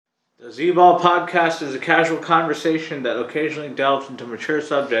The Z-Ball podcast is a casual conversation that occasionally delves into mature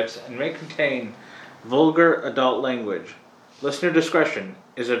subjects and may contain vulgar adult language. Listener discretion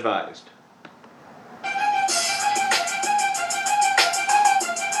is advised.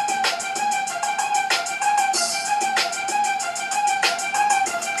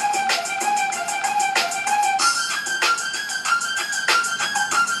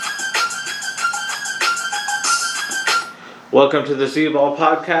 Welcome to the Z-Ball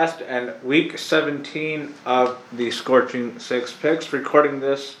podcast and week 17 of the Scorching Six picks. Recording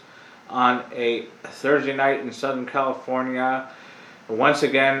this on a Thursday night in Southern California. Once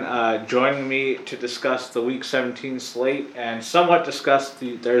again, joining me to discuss the week 17 slate and somewhat discuss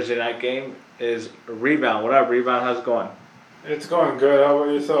the Thursday night game is Rebound. What up, Rebound? How's it going? It's going good. How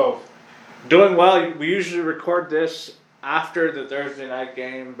about yourself? Doing well. We usually record this after the Thursday night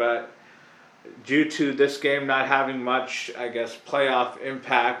game, but due to this game not having much, playoff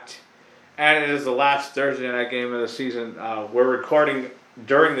impact, and it is the last Thursday night game of the season, we're recording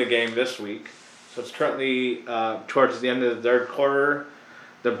during the game this week. So it's currently towards the end of the third quarter.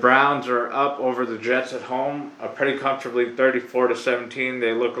 The Browns are up over the Jets at home, pretty comfortably, 34-17.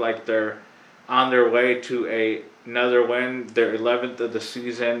 They look like they're on their way to another win, their 11th of the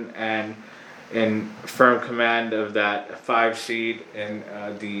season, and in firm command of that 5 seed in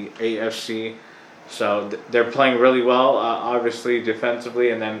the AFC. So they're playing really well, obviously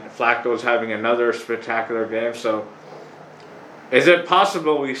defensively, and then Flacco's having another spectacular game. So is it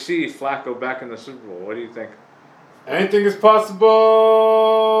possible we see Flacco back in the Super Bowl? What do you think? Anything is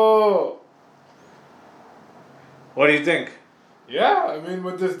possible! What do you think? Yeah, I mean,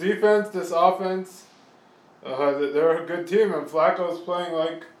 with this defense, this offense, they're a good team, and Flacco's playing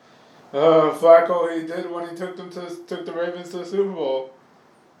like Flacco he did when he took the Ravens to the Super Bowl.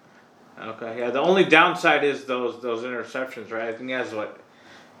 Okay, yeah. The only downside is those interceptions, right? I think he has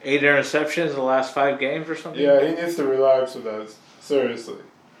 8 interceptions in the last 5 games or something. Yeah, he needs to relax with that. Seriously.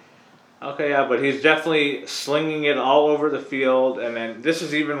 Okay, yeah, but he's definitely slinging it all over the field, and then this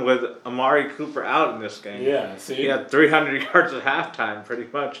is even with Amari Cooper out in this game. Yeah, see, he had 300 yards at halftime, pretty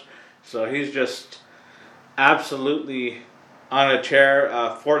much. So he's just absolutely on a tear.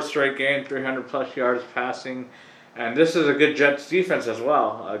 4th straight game, 300 plus yards passing. And this is a good Jets defense as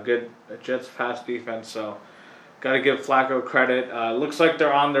well. A good Jets pass defense. So got to give Flacco credit. Looks like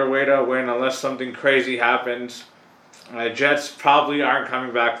they're on their way to a win unless something crazy happens. Jets probably aren't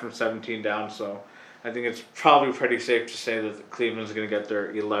coming back from 17 down. So I think it's probably pretty safe to say that Cleveland's going to get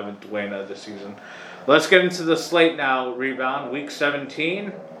their 11th win of the season. Let's get into the slate now. Rebound, week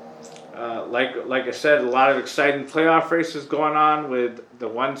 17. Like I said, a lot of exciting playoff races going on with the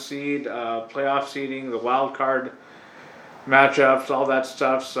 1 seed, playoff seeding, the wild card matchups, all that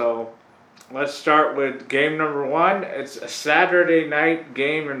stuff. So let's start with game number 1. It's a Saturday night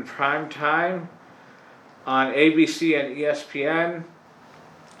game in prime time on ABC and ESPN.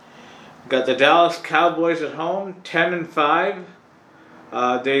 Got the Dallas Cowboys at home, 10-5.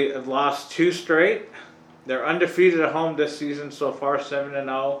 They have lost 2 straight. They're undefeated at home this season so far,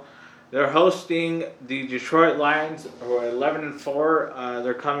 7-0. They're hosting the Detroit Lions, who are 11-4.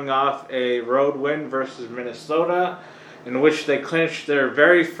 They're coming off a road win versus Minnesota, in which they clinched their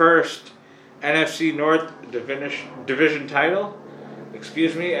very first NFC North division title.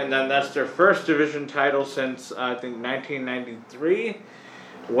 And then that's their first division title since, I think, 1993,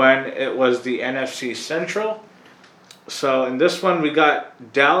 when it was the NFC Central. So in this one, we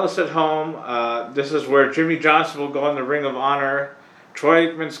got Dallas at home. This is where Jimmy Johnson will go in the Ring of Honor. Troy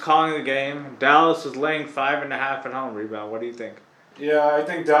Aikman's calling the game. Dallas is laying 5.5 at home. Rebound. What do you think? Yeah, I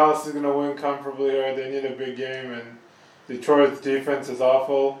think Dallas is going to win comfortably here. They need a big game, and Detroit's defense is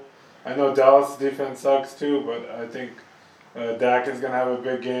awful. I know Dallas' defense sucks too, but I think Dak is going to have a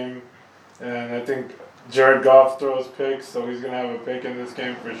big game, and I think Jared Goff throws picks, so he's going to have a pick in this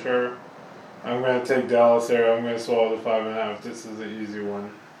game for sure. I'm going to take Dallas here. I'm going to swallow the 5.5. This is an easy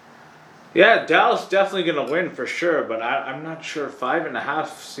one. Yeah, Dallas definitely going to win for sure, but I'm not sure. 5.5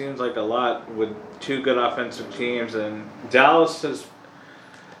 seems like a lot with 2 good offensive teams, and Dallas has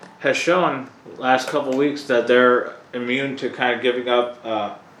shown last couple weeks that they're immune to kind of giving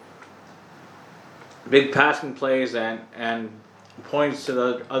up big passing plays and points to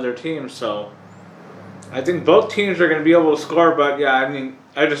the other teams. So I think both teams are going to be able to score, but yeah, I mean,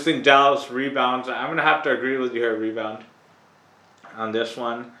 I just think Dallas rebounds. I'm going to have to agree with you here, Rebound, on this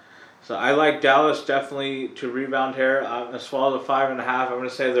one. So I like Dallas definitely to rebound here. I'm going to swallow the 5.5. I'm going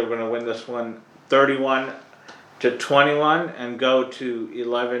to say they're going to win this one 31-21 and go to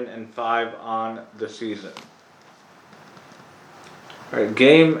 11-5 on the season. All right,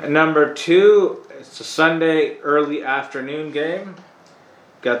 game number 2. It's a Sunday early afternoon game.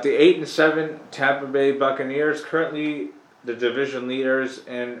 Got the 8-7 Tampa Bay Buccaneers, currently the division leaders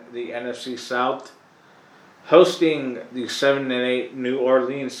in the NFC South, hosting the 7-8 New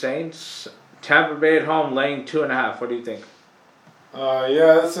Orleans Saints. Tampa Bay at home, laying 2.5. What do you think?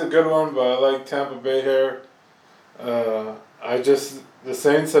 Yeah, that's a good one, but I like Tampa Bay here. The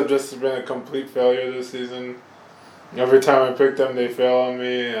Saints have just been a complete failure this season. Every time I pick them, they fail on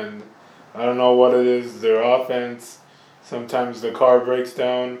me, and I don't know what it is. Their offense, sometimes the car breaks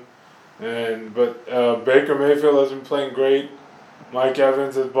down, but Baker Mayfield has been playing great. Mike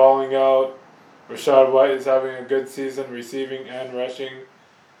Evans is balling out. Rashad White is having a good season, receiving and rushing,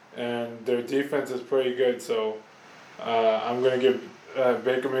 and their defense is pretty good. So I'm gonna give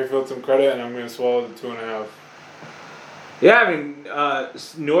Baker Mayfield some credit, and I'm gonna swallow the 2.5. Yeah, I mean,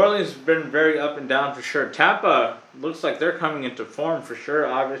 New Orleans has been very up and down for sure. Tampa looks like they're coming into form for sure.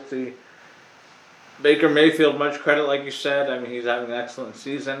 Obviously, Baker Mayfield, much credit, like you said. I mean, he's having an excellent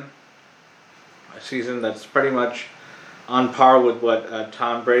season. A season that's pretty much on par with what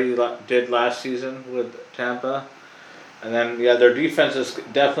Tom Brady did last season with Tampa. And then, yeah, their defense is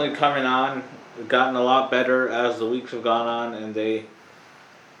definitely coming on. They've gotten a lot better as the weeks have gone on, and they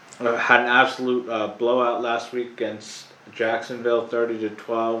had an absolute blowout last week against Jacksonville,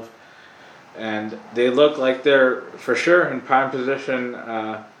 30-12, and they look like they're for sure in prime position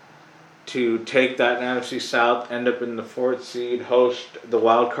to take that NFC South, end up in the 4th seed, host the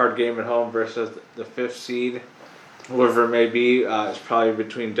wild card game at home versus the 5th seed. Whoever it may be, it's probably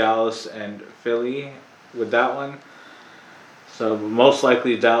between Dallas and Philly with that one. So most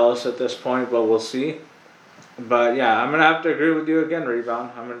likely Dallas at this point, but we'll see. But yeah, I'm gonna have to agree with you again,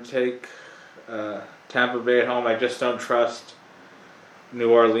 Rebound. I'm gonna take Tampa Bay at home. I just don't trust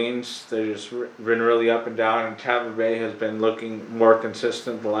New Orleans. They've just been really up and down, and Tampa Bay has been looking more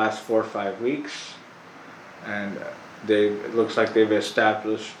consistent the last 4 or 5 weeks. And it looks like they've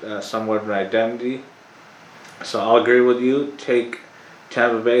established somewhat of an identity. So I'll agree with you. Take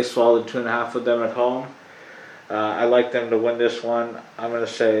Tampa Bay, swallow 2.5 with them at home. I like them to win this one. I'm going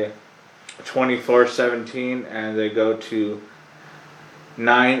to say 24-17, and they go to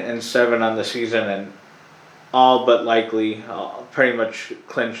 9-7 on the season, and all but likely pretty much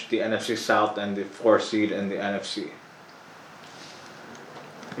clinch the NFC South and the 4th seed in the NFC.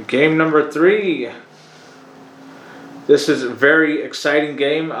 Game number 3. This is a very exciting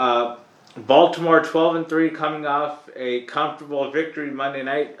game. Baltimore 12-3, coming off a comfortable victory Monday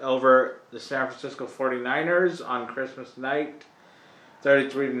night over the San Francisco 49ers on Christmas night,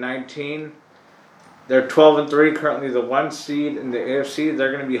 33-19. They're 12-3, currently the 1 seed in the AFC.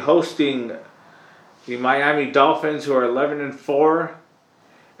 They're going to be hosting the Miami Dolphins, who are 11-4,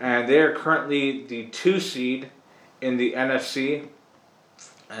 and they are currently the 2 seed in the NFC.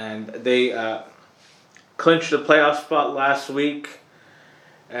 And they clinched the playoff spot last week.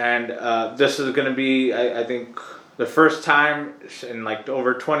 And this is going to be, I think, the first time in like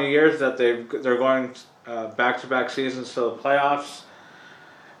over 20 years that they're going back-to-back seasons to the playoffs.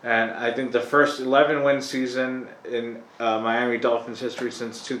 And I think the first 11-win season in Miami Dolphins history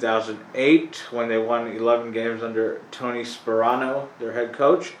since 2008, when they won 11 games under Tony Sparano, their head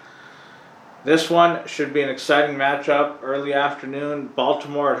coach. This one should be an exciting matchup. Early afternoon,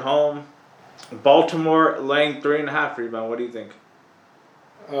 Baltimore at home. Baltimore laying 3.5. Rebound. What do you think?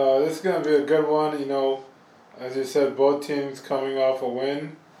 This is going to be a good one. You know, as you said, both teams coming off a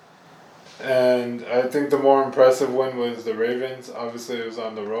win. And I think the more impressive win was the Ravens. Obviously, it was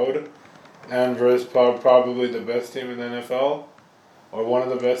on the road. And versus probably the best team in the NFL. Or one of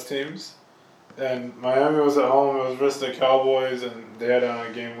the best teams. And Miami was at home. It was versus the Cowboys. And they had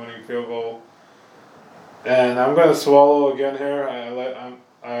a game-winning field goal. And I'm going to swallow again here.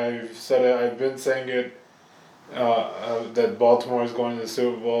 I've said it. I've been saying it. That Baltimore is going to the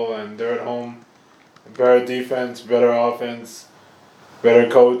Super Bowl. And they're at home. Better defense, better offense, better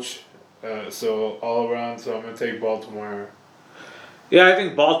coach. So all around, so I'm going to take Baltimore. Yeah, I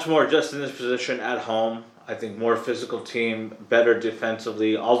think Baltimore just in this position at home. I think more physical team, better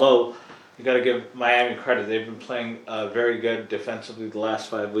defensively. Although you got to give Miami credit, they've been playing very good defensively the last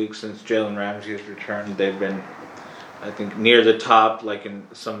 5 weeks since Jalen Ramsey has returned. They've been, I think, near the top, like in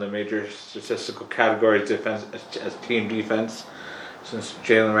some of the major statistical categories, defense as team defense, since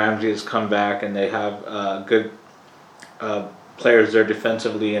Jalen Ramsey has come back, and they have good players there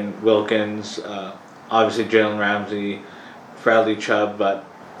defensively in Wilkins, obviously Jalen Ramsey, Bradley Chubb, but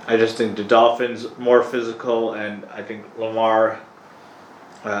I just think the Dolphins more physical, and I think Lamar,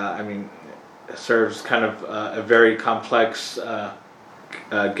 serves kind of a very complex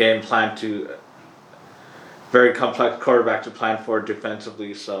game plan very complex quarterback to plan for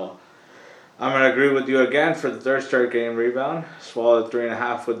defensively. So I'm going to agree with you again for the third straight game rebound. Swallowed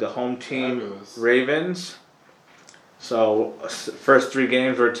 3.5 with the home team Fabulous. Ravens. So first 3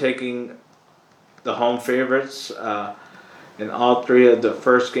 games we're taking the home favorites in all 3 of the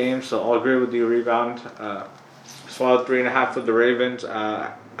first games. So I'll agree with you, rebound. Swallowed 3.5 with the Ravens.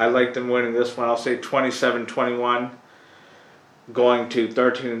 I like them winning this one. I'll say 27-21. Going to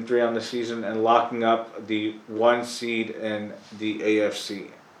 13-3 on the season and locking up the 1 seed in the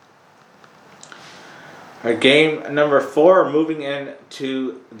AFC. Game number 4, moving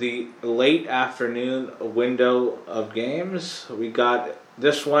into the late afternoon window of games. We got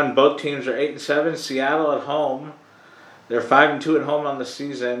this one. Both teams are 8-7. Seattle at home. They're 5-2 at home on the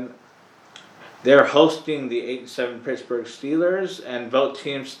season. They're hosting the 8-7 Pittsburgh Steelers, and both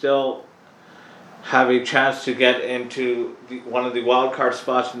teams still have a chance to get into one of the wild card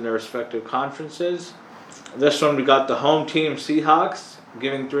spots in their respective conferences. This one we got the home team Seahawks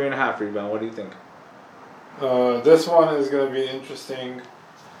giving 3.5 rebound. What do you think? This one is going to be interesting.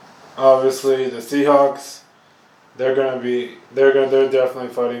 Obviously, the Seahawks, they're definitely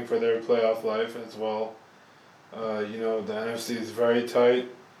fighting for their playoff life as well. The NFC is very tight.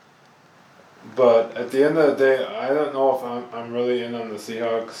 But at the end of the day, I don't know if I'm really in on the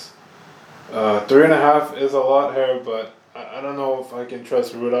Seahawks. 3.5 is a lot here, but I don't know if I can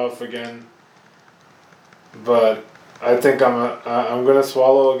trust Rudolph again. But I think I'm gonna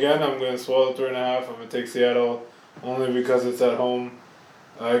swallow again. I'm gonna swallow 3.5. I'm gonna take Seattle only because it's at home.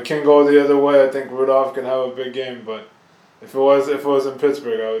 It can go the other way. I think Rudolph can have a big game, but if it was in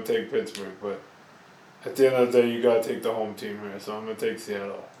Pittsburgh, I would take Pittsburgh. But at the end of the day, you gotta take the home team here, so I'm gonna take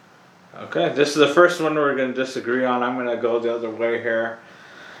Seattle. Okay, this is the first one we're gonna disagree on. I'm gonna go the other way here.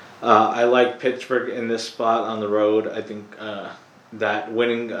 I like Pittsburgh in this spot on the road. I think that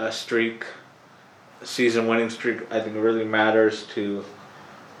winning streak. Season winning streak, I think, really matters to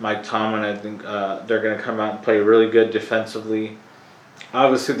Mike Tomlin. I think they're going to come out and play really good defensively.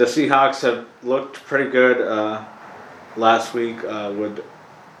 Obviously, the Seahawks have looked pretty good last week with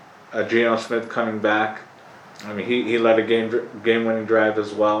Geno Smith coming back. I mean, he led a game-winning drive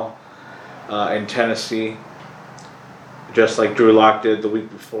as well in Tennessee, just like Drew Lock did the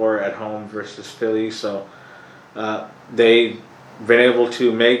week before at home versus Philly. So they been able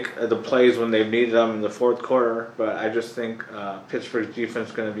to make the plays when they've needed them in the fourth quarter, but I just think Pittsburgh's defense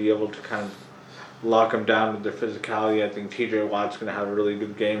is going to be able to kind of lock them down with their physicality. I think TJ Watt's going to have a really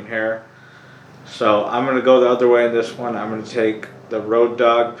good game here. So I'm going to go the other way in this one. I'm going to take the road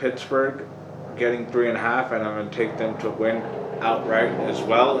dog Pittsburgh, getting 3.5, and I'm going to take them to win outright as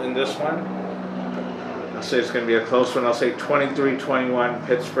well in this one. I'll say it's going to be a close one. I'll say 23-21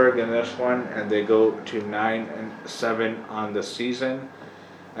 Pittsburgh in this one, and they go to 9-7 on the season,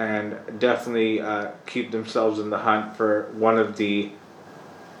 and definitely keep themselves in the hunt for one of the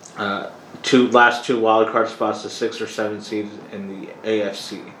last two wild card spots, the 6 or 7 seeds in the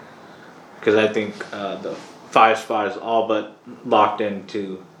AFC, because I think the 5 spot is all but locked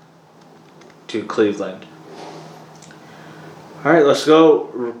into Cleveland. All right, let's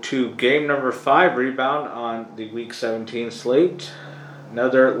go to game number 5, rebound on the Week 17 slate.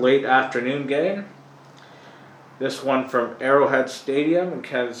 Another late afternoon game. This one from Arrowhead Stadium in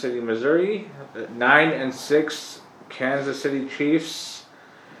Kansas City, Missouri. 9-6 Kansas City Chiefs.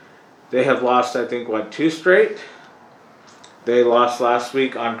 They have lost, I think, 2 straight? They lost last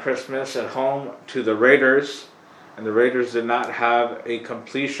week on Christmas at home to the Raiders, and the Raiders did not have a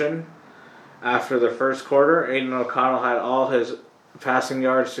completion after the first quarter. Aiden O'Connell had all his passing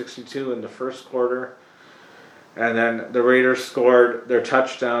yards, 62 in the first quarter. And then the Raiders scored their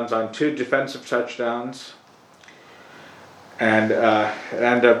touchdowns on 2 defensive touchdowns. And it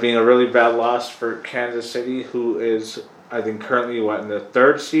ended up being a really bad loss for Kansas City, who is, I think, currently, in the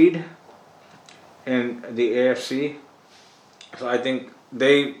 3rd seed in the AFC. So I think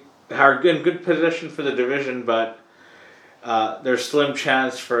they are in good position for the division, but there's slim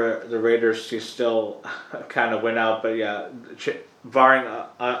chance for the Raiders to still kind of win out. But yeah, barring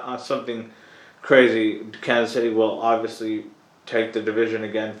something crazy, Kansas City will obviously take the division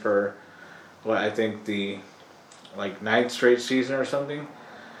again for I think the 9th straight season or something.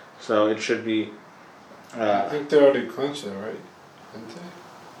 So it should be. I think they already clinched it, right? Didn't they?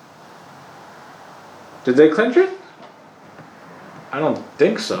 Did they clinch it? I don't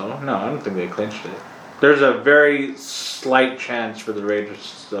think so. No, I don't think they clinched it. There's a very slight chance for the Raiders to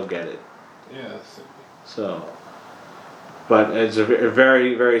still get it. Yes. So, but it's a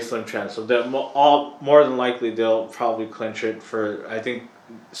very, very slim chance. So more than likely they'll probably clinch it for, I think,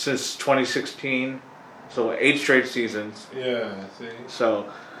 since 2016. So 8 straight seasons. Yeah, I see.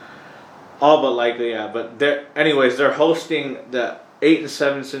 So all but likely, yeah. But they're hosting the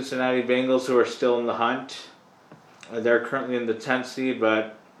 8-7 Cincinnati Bengals, who are still in the hunt. They're currently in the 10th seed,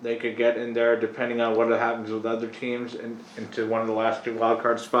 but they could get in there depending on what happens with other teams into one of the last 2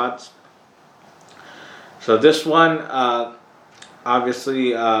 wildcard spots. So this one,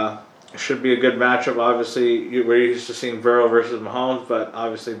 obviously, should be a good matchup. Obviously, we're used to seeing Burrow versus Mahomes, but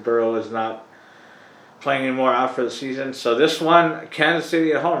obviously Burrow is not playing anymore after the season. So this one, Kansas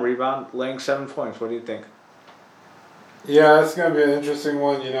City at home, rebound, laying 7 points. What do you think? Yeah, it's going to be an interesting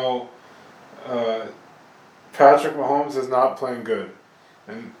one. Patrick Mahomes is not playing good,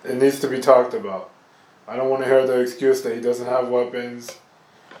 and it needs to be talked about. I don't want to hear the excuse that he doesn't have weapons.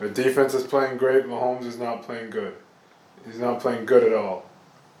 The defense is playing great. Mahomes is not playing good. He's not playing good at all.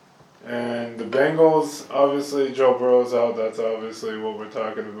 And the Bengals, obviously, Joe Burrow's out. That's obviously what we're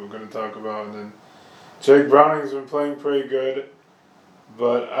going to talk about. And then Jake Browning's been playing pretty good,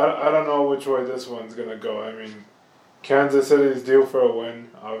 but I don't know which way this one's going to go. I mean, Kansas City's due for a win,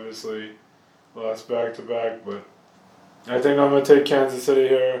 obviously. Lost back-to-back, but I think I'm going to take Kansas City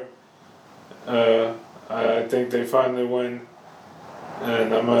here. I think they finally win,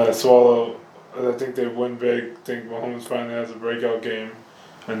 and I'm going to swallow. I think they win big. I think Mahomes finally has a breakout game,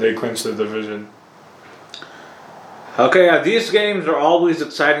 and they clinch the division. Okay, these games are always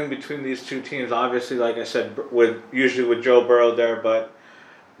exciting between these two teams. Obviously, like I said, usually with Joe Burrow there, but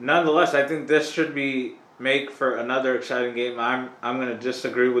nonetheless, I think this should make for another exciting game. I'm going to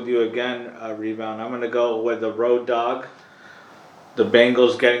disagree with you again, Rebound. I'm going to go with the road dog, the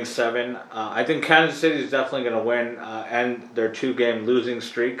Bengals getting 7. I think Kansas City is definitely going to win end their 2-game losing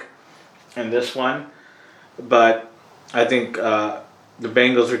streak in this one. But I think the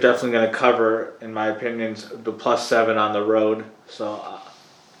Bengals are definitely going to cover, in my opinion, the +7 on the road. So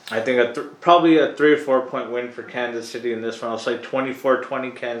I think probably a 3 or 4 point win for Kansas City in this one. I'll say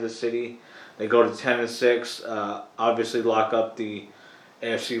 24-20 Kansas City. They go to 10-6. Obviously, lock up the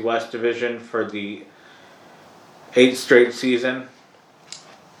AFC West division for the 8th straight season.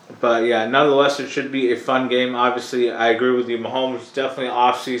 But yeah, nonetheless, it should be a fun game. Obviously, I agree with you. Mahomes definitely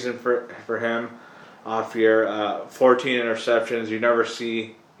off season for him, off year. 14 interceptions.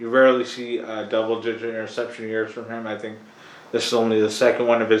 You rarely see double-digit interception years from him. I think this is only the second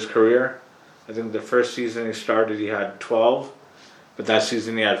one of his career. I think the first season he started, he had 12. But that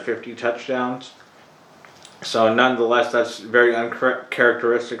season he had 50 touchdowns. So nonetheless, that's very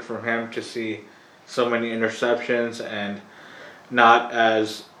uncharacteristic from him to see so many interceptions, and not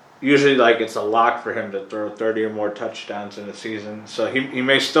as usually like it's a lock for him to throw 30 or more touchdowns in a season. So he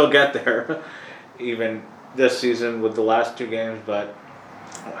may still get there even this season with the last 2 games, but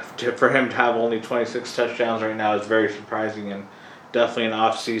for him to have only 26 touchdowns right now is very surprising, and definitely an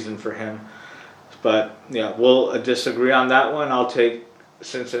off season for him. But yeah, we'll disagree on that one. I'll take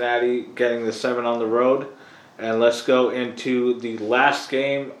Cincinnati getting the 7 on the road. And let's go into the last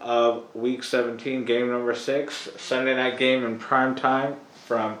game of Week 17, game number 6. Sunday night game in prime time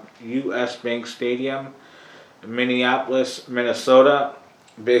from U.S. Bank Stadium, Minneapolis, Minnesota.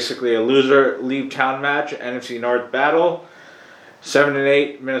 Basically a loser leave town match, NFC North battle.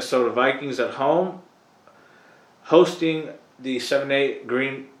 7-8 Minnesota Vikings at home, hosting the 7-8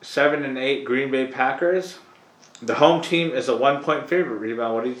 Green Bay Packers. The home team is a 1-point favorite.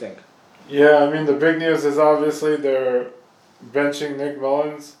 Rebound, what do you think? Yeah, I mean, the big news is obviously they're benching Nick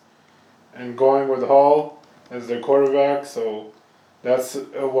Mullins and going with Hall as their quarterback, so that's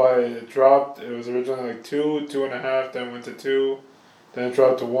why it dropped. It was originally like 2.5, then went to 2, then it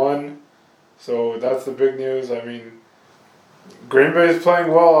dropped to 1. So that's the big news. I mean, Green Bay is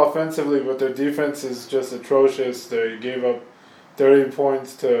playing well offensively, but their defense is just atrocious. They gave up 30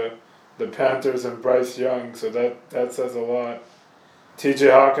 points to the Panthers and Bryce Young, so that says a lot.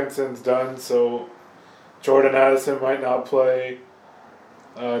 TJ Hawkinson's done, so Jordan Addison might not play.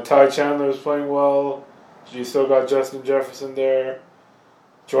 Ty Chandler is playing well. You still got Justin Jefferson there.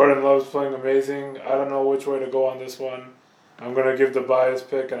 Jordan Love's playing amazing. I don't know which way to go on this one. I'm going to give the bias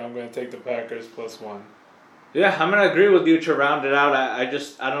pick, and I'm going to take the Packers +1. Yeah, I'm going to agree with you to round it out. I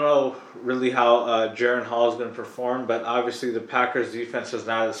don't know really how Jaren Hall is going to perform, but obviously the Packers' defense is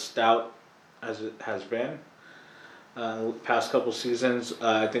not as stout as it has been the past couple seasons.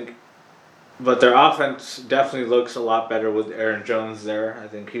 I think, but their offense definitely looks a lot better with Aaron Jones there. I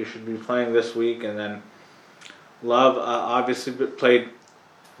think he should be playing this week, and then Love obviously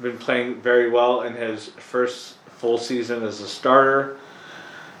been playing very well in his first full season as a starter.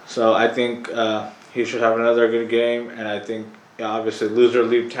 So I think he should have another good game, and I think obviously loser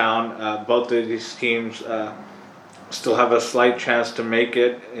leave town. Both of these teams still have a slight chance to make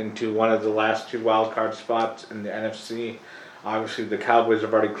it into one of the last 2 wild card spots in the NFC. Obviously the Cowboys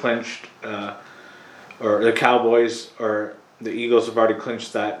have already clinched, or the Cowboys are the Eagles have already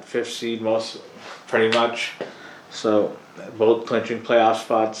clinched that 5th seed pretty much. So both clinching playoff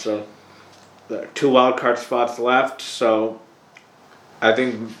spots. So there are 2 wild card spots left. So I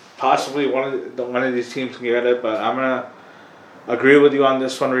think possibly one of these teams can get it, but I'm gonna agree with you on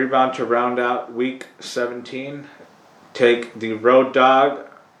this one. Rebound to round out week 17. Take the road dog,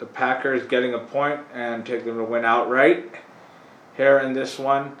 the Packers, getting a point, and take them to win outright here in this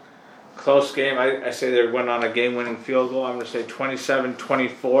one. Close game. I say they win on a game-winning field goal. I'm going to say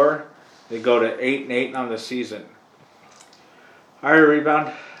 27-24. They go to 8-8 on the season. All right,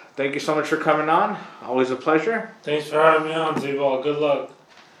 Rebound. Thank you so much for coming on. Always a pleasure. Thanks for having me on, Z-Ball. Good luck.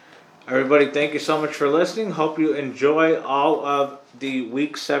 Everybody, thank you so much for listening. Hope you enjoy all of the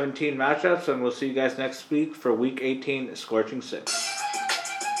Week 17 matchups, and we'll see you guys next week for Week 18 Scorching Six.